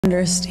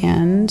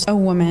Understand a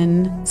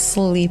woman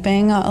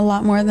sleeping a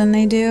lot more than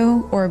they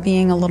do or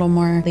being a little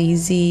more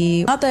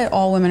lazy. Not that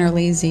all women are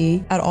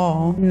lazy at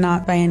all,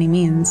 not by any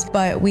means,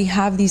 but we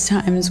have these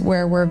times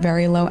where we're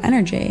very low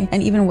energy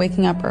and even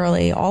waking up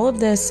early. All of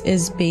this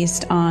is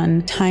based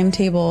on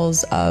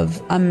timetables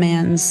of a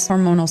man's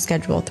hormonal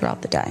schedule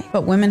throughout the day.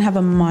 But women have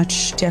a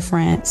much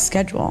different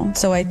schedule.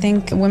 So I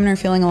think women are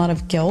feeling a lot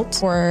of guilt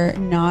for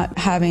not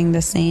having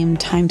the same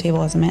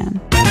timetable as a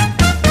man.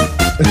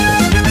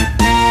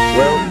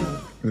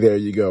 Well, there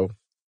you go.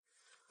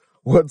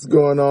 What's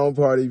going on,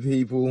 party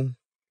people?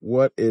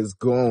 What is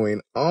going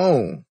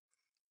on?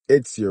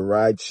 It's your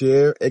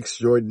rideshare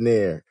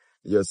extraordinaire,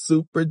 your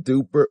super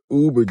duper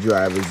Uber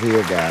drivers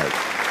here, guys.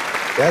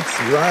 That's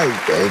right.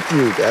 Thank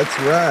you. That's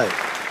right.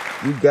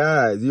 You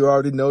guys, you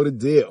already know the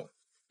deal.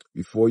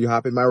 Before you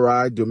hop in my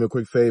ride, do me a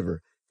quick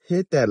favor.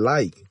 Hit that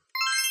like.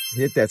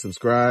 Hit that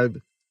subscribe.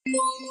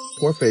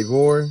 Por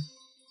favor.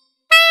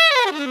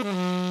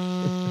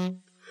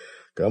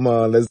 Come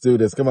on, let's do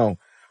this. Come on.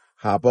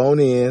 Hop on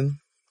in.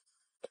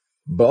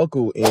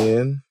 Buckle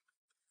in.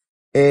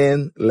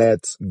 And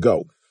let's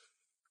go.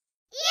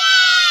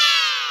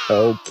 Yeah!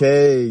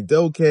 Okay.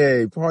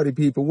 Party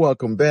people,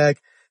 welcome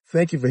back.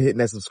 Thank you for hitting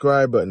that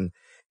subscribe button.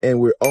 And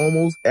we're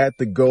almost at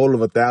the goal of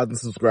 1,000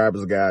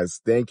 subscribers,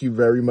 guys. Thank you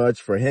very much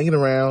for hanging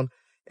around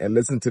and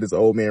listening to this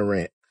old man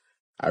rant.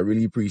 I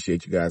really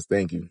appreciate you guys.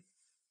 Thank you.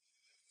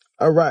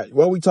 All right.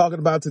 What are we talking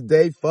about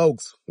today,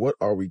 folks? What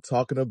are we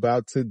talking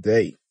about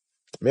today?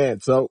 Man,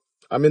 so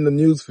I'm in the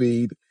news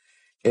feed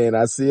and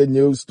I see a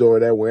news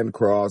story that went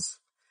across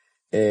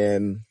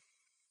and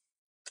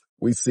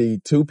we see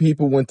two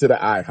people went to the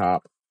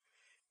IHOP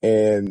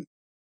and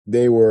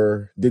they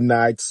were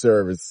denied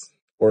service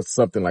or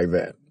something like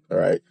that. All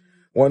right.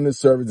 One of the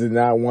servers did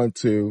not want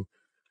to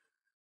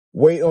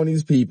wait on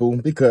these people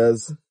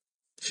because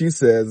she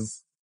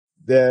says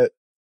that,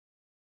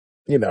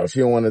 she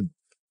don't want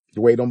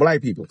to wait on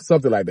black people,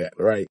 something like that.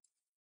 Right.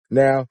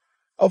 Now,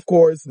 of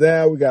course,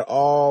 now we got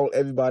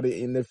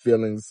everybody in their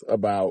feelings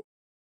about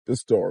the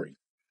story.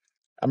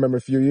 I remember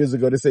a few years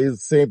ago, they say the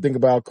same thing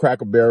about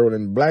Cracker Barrel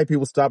and black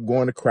people stopped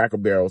going to Cracker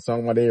Barrel,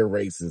 talking about they're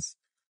racist.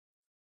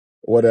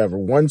 Whatever.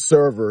 One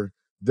server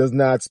does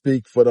not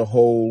speak for the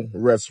whole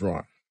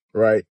restaurant,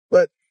 right?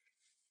 But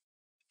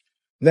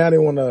now they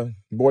want to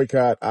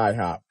boycott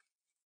IHOP.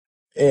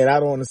 And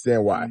I don't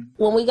understand why.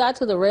 When we got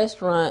to the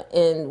restaurant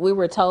and we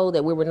were told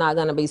that we were not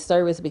going to be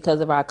serviced because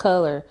of our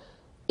color,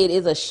 it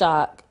is a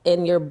shock,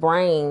 and your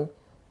brain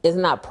is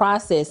not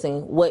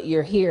processing what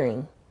you're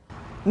hearing.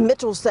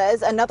 Mitchell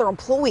says another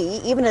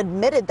employee even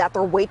admitted that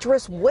their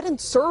waitress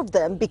wouldn't serve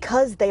them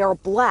because they are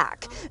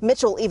black.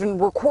 Mitchell even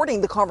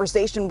recording the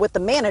conversation with the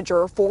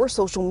manager for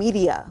social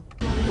media.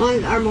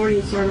 On our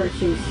morning server,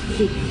 she's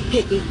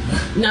picky.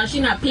 No,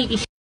 she's not picky.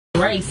 She's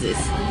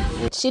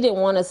racist. She didn't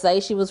want to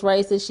say she was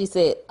racist. She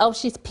said, oh,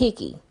 she's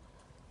picky.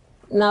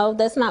 No,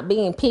 that's not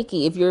being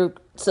picky if you're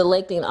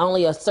selecting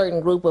only a certain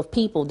group of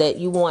people that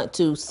you want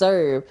to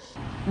serve.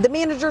 The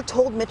manager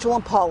told Mitchell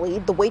and Polly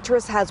the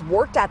waitress has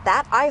worked at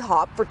that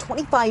IHOP for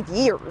 25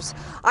 years.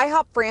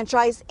 IHOP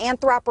franchise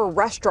Anthrapper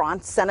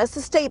Restaurants sent us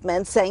a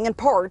statement saying, in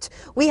part,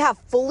 we have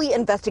fully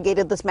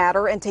investigated this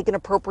matter and taken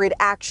appropriate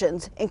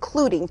actions,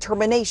 including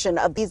termination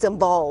of these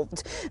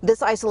involved.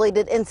 This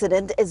isolated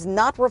incident is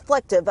not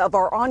reflective of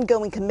our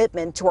ongoing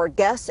commitment to our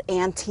guests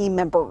and team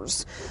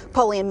members.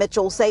 Polly and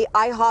Mitchell say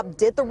IHOP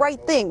did the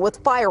right thing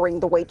with firing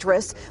the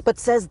waitress, but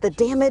says the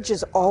damage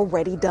is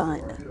already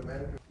done.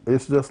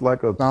 It's just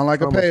like a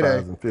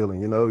payday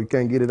feeling, you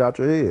can't get it out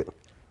your head.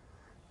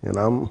 And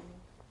I'm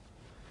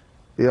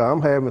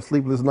having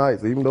sleepless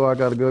nights, even though I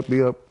got to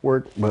be up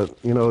work, but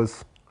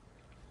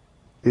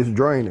it's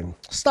draining.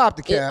 Stop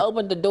the cap. It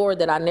opened the door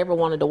that I never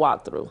wanted to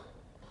walk through.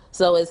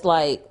 So it's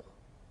like,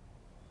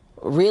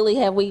 really,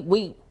 have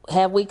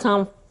we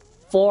come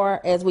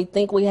far as we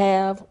think we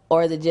have,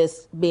 or is it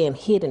just being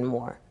hidden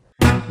more?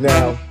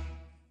 Now,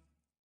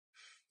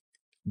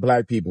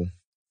 black people,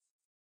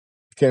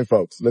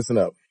 folks, listen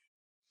up.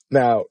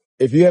 Now,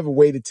 if you ever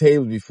waited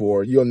tables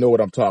before, you'll know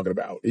what I'm talking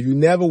about. If you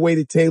never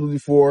waited tables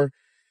before,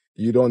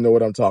 you don't know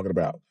what I'm talking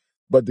about.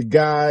 But the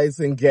guys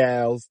and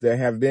gals that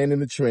have been in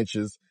the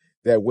trenches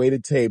that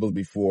waited tables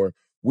before,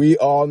 we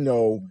all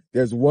know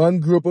there's one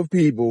group of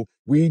people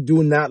we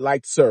do not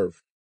like to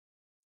serve.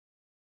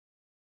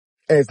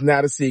 And it's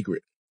not a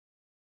secret.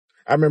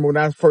 I remember when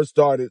I first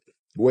started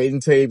waiting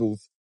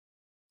tables,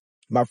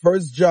 my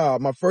first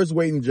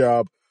waiting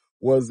job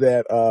was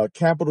at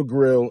Capitol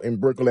Grill in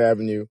Brickell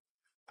Avenue.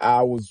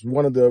 I was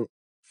one of the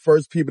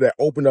first people that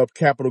opened up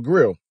Capitol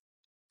Grill.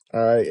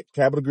 All right.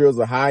 Capitol Grill is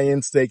a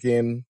high-end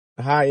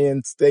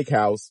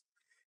steakhouse,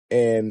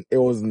 and it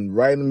was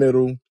right in the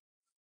middle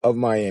of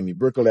Miami,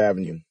 Brickell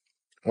Avenue.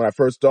 When I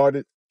first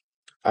started,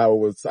 I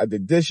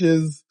did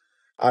dishes,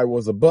 I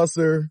was a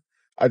busser,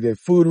 I did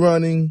food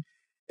running,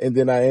 and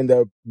then I ended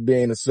up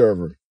being a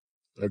server.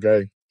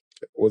 Okay.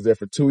 Was there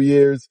for 2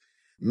 years,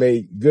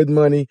 made good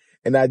money,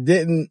 and I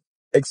didn't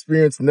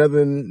experience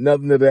nothing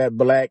of that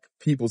black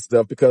people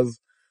stuff because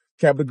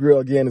Capitol Grill,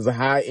 again, is a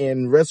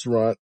high-end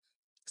restaurant.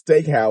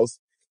 steakhouse,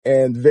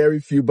 and very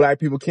few black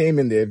people came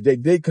in there. If they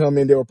did come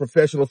in, they were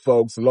professional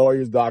folks,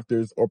 lawyers,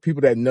 doctors, or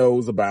people that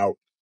knows about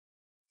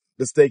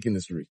the steak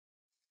industry.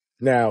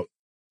 Now,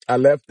 I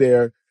left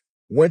there,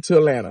 went to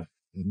Atlanta,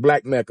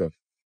 Black Mecca.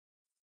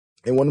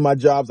 And one of my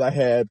jobs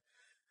I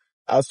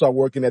started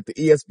working at the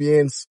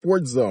ESPN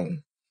Sports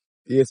Zone.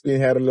 ESPN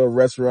had a little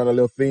restaurant, a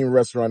little themed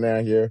restaurant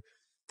down here.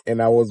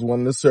 And I was one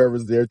of the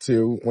servers there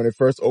too when it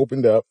first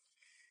opened up.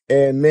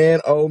 And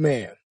man, oh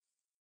man,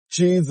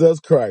 Jesus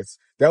Christ.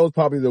 That was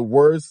probably the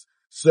worst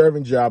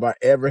serving job I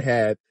ever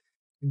had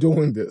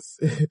doing this.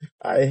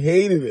 I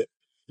hated it.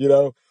 You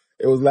know,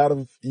 it was a lot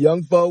of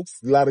young folks,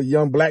 a lot of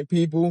young black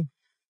people.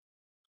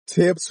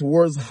 Tips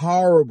was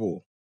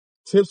horrible.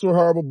 Tips were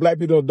horrible. Black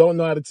people don't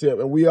know how to tip.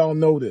 And we all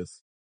know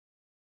this.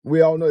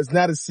 We all know it's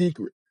not a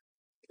secret.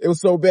 It was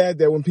so bad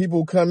that when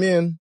people come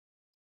in,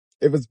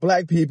 if it's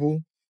black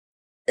people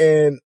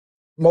and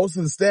most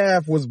of the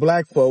staff was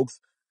black folks,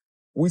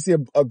 we see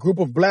a group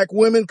of black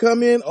women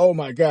come in. Oh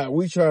my God.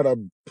 We try to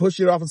push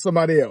it off to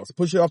somebody else,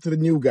 push it off to the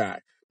new guy,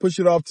 push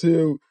it off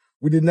to,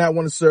 we did not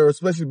want to serve,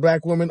 especially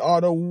black women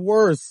are the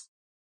worst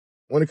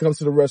when it comes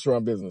to the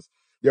restaurant business.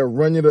 They'll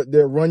run you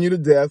to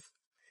death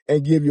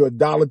and give you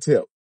 $1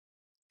 tip,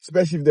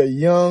 especially if they're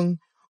young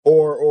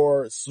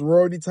or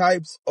sorority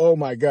types. Oh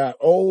my God.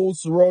 Old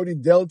sorority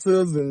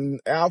deltas and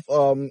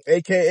alpha,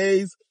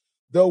 AKAs,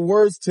 the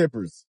worst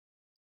tippers.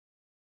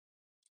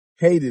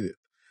 Hated it.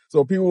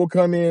 So people will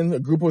come in, a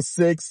group of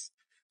 6,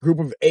 group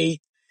of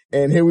 8,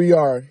 and here we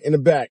are in the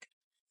back.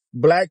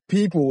 Black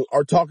people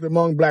are talking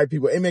among black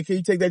people. Hey man, can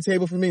you take that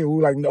table for me?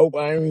 We're like, nope,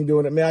 I ain't even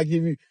doing it. Man, I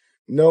give you,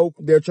 nope.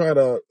 They're trying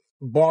to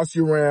boss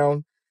you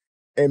around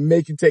and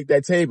make you take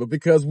that table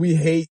because we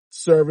hate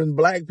serving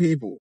black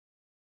people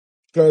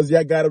because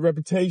y'all got a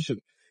reputation.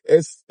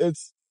 It's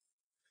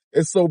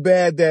so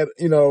bad that,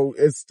 you know,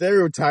 it's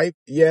stereotype.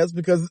 Yes,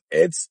 because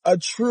it's a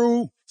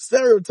true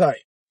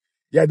stereotype.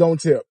 Y'all don't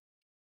tip.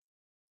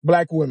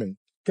 Black women.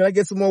 Can I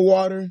get some more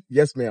water?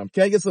 Yes, ma'am.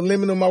 Can I get some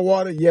lemon in my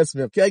water? Yes,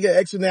 ma'am. Can I get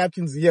extra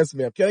napkins? Yes,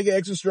 ma'am. Can I get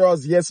extra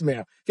straws? Yes,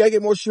 ma'am. Can I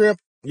get more shrimp?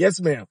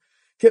 Yes, ma'am.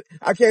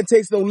 I can't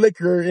taste no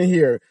liquor in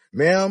here.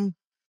 Ma'am,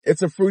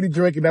 it's a fruity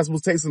drink and that's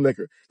supposed to taste the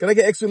liquor. Can I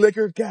get extra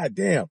liquor? God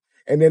damn.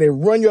 And then they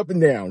run you up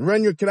and down.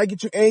 Can I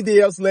get you anything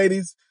else,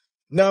 ladies?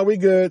 No, we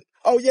good.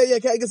 Oh, yeah.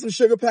 Can I get some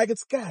sugar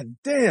packets? God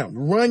damn.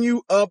 Run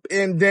you up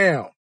and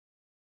down.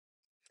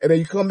 And then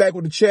you come back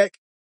with a check.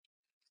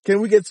 Can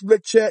we get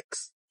split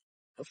checks?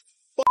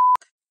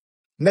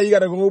 Now you got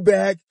to go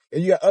back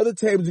and you got other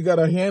tables you got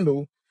to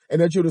handle and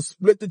then you're to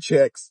split the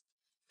checks.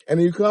 And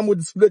then you come with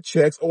the split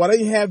checks. Oh, I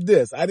didn't have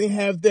this. I didn't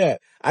have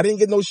that. I didn't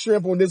get no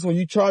shrimp on this one.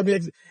 You charge me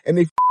extra. And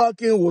they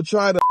fucking will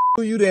try to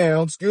you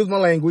down. Excuse my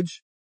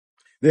language.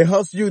 They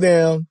hustle you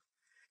down.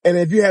 And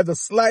if you have the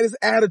slightest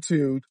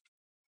attitude,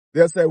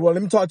 they'll say, well,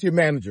 let me talk to your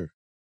manager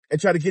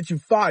and try to get you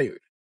fired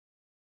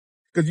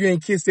because you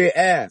ain't kissed their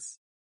ass.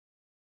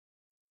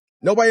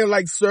 Nobody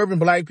likes serving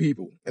black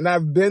people. And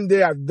I've been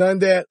there. I've done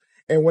that.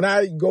 And when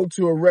I go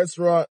to a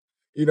restaurant,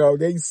 you know,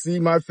 they see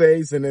my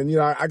face and then, you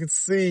know, I can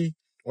see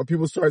when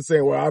people start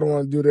saying, well, I don't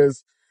want to do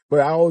this,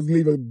 but I always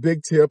leave a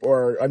big tip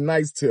or a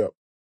nice tip.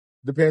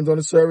 Depends on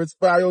the service,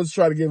 but I always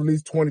try to give at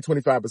least 20,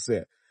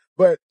 25%.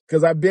 But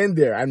cause I've been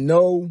there, I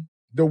know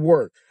the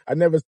work. I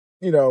never,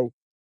 you know,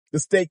 the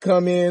steak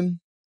come in.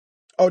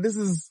 Oh, this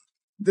is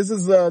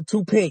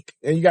too pink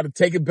and you got to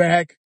take it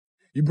back.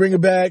 You bring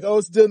it back. Oh,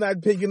 it's still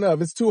not pink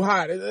enough. It's too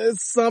hot.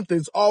 It's something.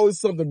 It's always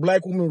something.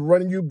 Black women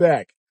running you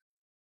back.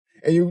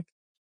 And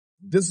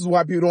this is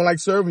why people don't like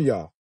serving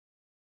y'all.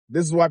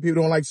 This is why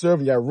people don't like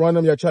serving. Y'all run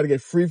them. Y'all try to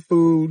get free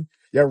food.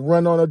 Y'all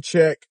run on a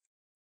check.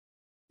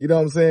 You know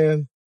what I'm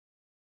saying?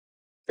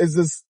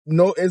 It's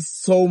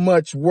so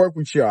much work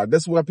with y'all.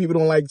 That's why people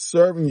don't like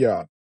serving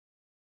y'all.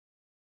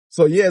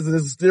 So yes,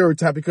 it's a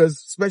stereotype because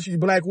especially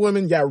black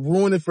women, y'all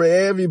ruin it for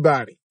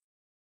everybody.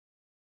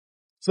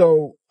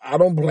 So I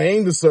don't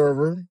blame the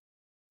server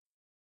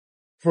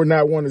for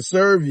not wanting to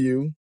serve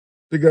you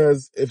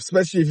because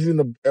especially if you're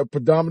in a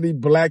predominantly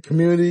black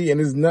community and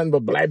there's nothing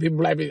but black people,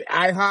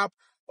 IHOP.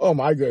 Oh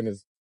my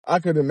goodness. I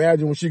couldn't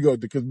imagine when she goes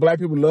because black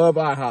people love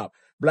IHOP.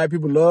 Black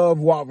people love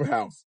Waffle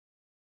House.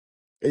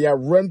 And y'all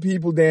run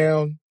people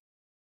down.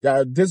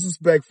 Y'all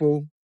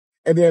disrespectful.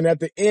 And then at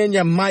the end,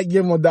 you might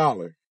give them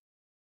 $1.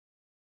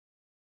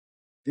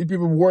 These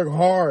people work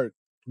hard,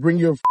 bring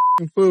you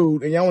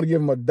food, and y'all want to give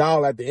them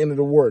 $1 at the end of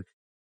the work.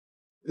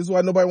 This is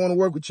why nobody want to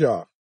work with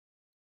y'all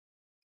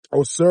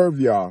or serve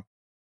y'all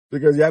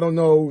because y'all don't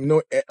know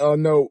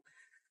no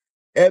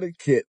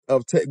etiquette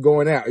of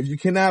going out. If you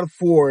cannot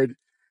afford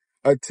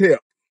a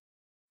tip,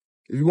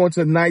 if you're going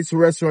to a nice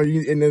restaurant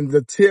and then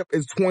the tip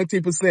is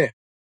 20%,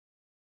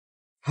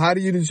 how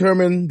do you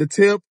determine the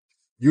tip?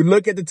 You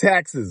look at the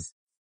taxes.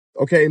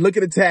 Okay, look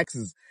at the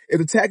taxes. If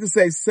the taxes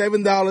say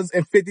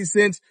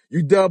 $7.50,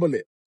 you double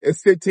it.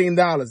 It's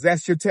 $15.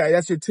 That's your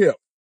that's your tip.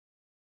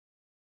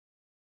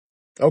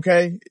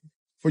 Okay?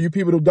 For you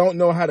people who don't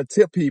know how to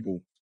tip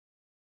people,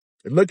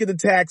 look at the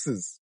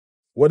taxes.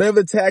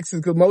 Whatever the taxes,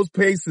 because most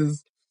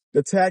places,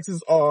 the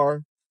taxes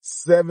are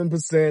 7%,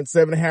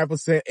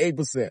 7.5%,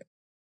 8%.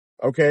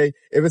 Okay.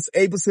 If it's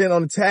 8%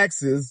 on the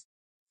taxes,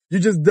 you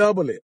just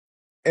double it.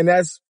 And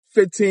that's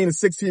 15 to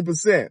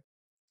 16%.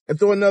 And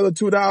throw another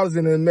 $2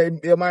 in and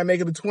it might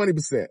make it to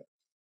 20%.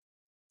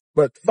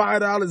 But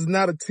 $5 is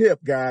not a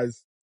tip,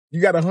 guys.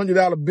 You got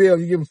 $100 bill,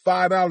 you give them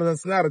 $5,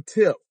 that's not a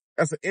tip.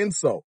 That's an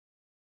insult.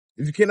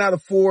 If you cannot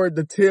afford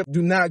the tip,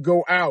 do not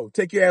go out.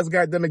 Take your ass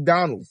goddamn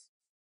McDonald's.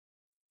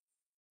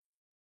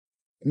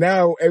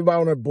 Now everybody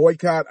want to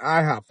boycott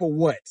IHOP. For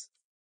what?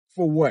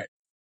 For what?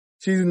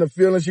 She's in the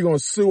feeling she's going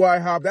to sue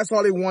IHOP. That's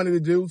all they wanted to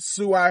do,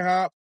 sue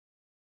IHOP.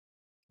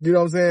 You know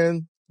what I'm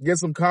saying? Get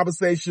some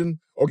compensation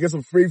or get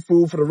some free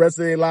food for the rest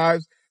of their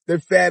lives. Their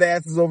fat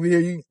asses over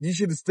here. You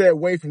should have stayed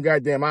away from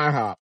goddamn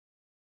IHOP.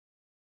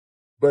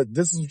 But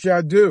this is what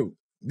y'all do.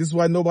 This is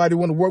why nobody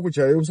want to work with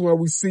y'all. This is why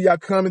we see y'all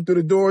coming through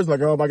the doors like,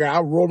 oh my God, I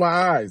roll my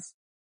eyes.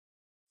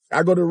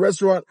 I go to a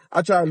restaurant,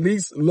 I try to at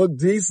least look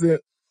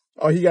decent.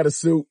 Oh, he got a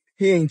suit.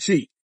 He ain't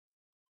cheap.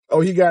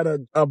 Oh, he got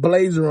a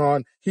blazer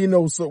on. He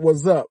knows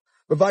what's up.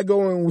 But if I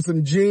go in with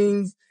some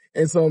jeans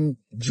and some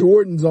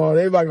Jordans on,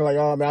 everybody like,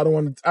 oh man, I don't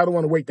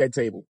want to wait that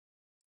table.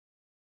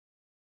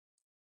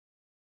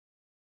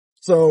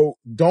 So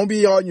don't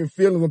be all in your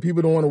feelings when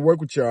people don't want to work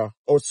with y'all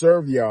or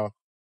serve y'all.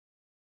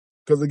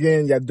 Cause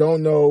again, y'all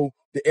don't know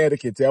the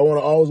etiquette. Y'all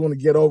always want to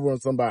get over on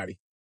somebody.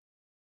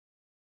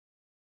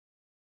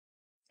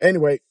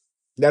 Anyway,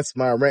 that's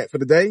my rant for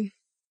the day.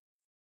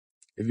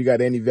 If you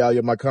got any value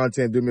of my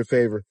content, do me a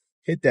favor.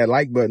 Hit that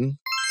like button.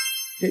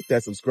 Hit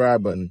that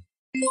subscribe button.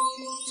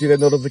 See that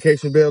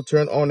notification bell?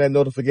 Turn on that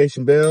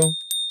notification bell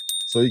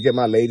so you get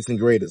my latest and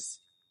greatest.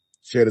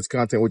 Share this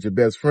content with your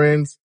best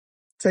friends.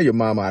 Tell your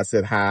mama I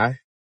said hi.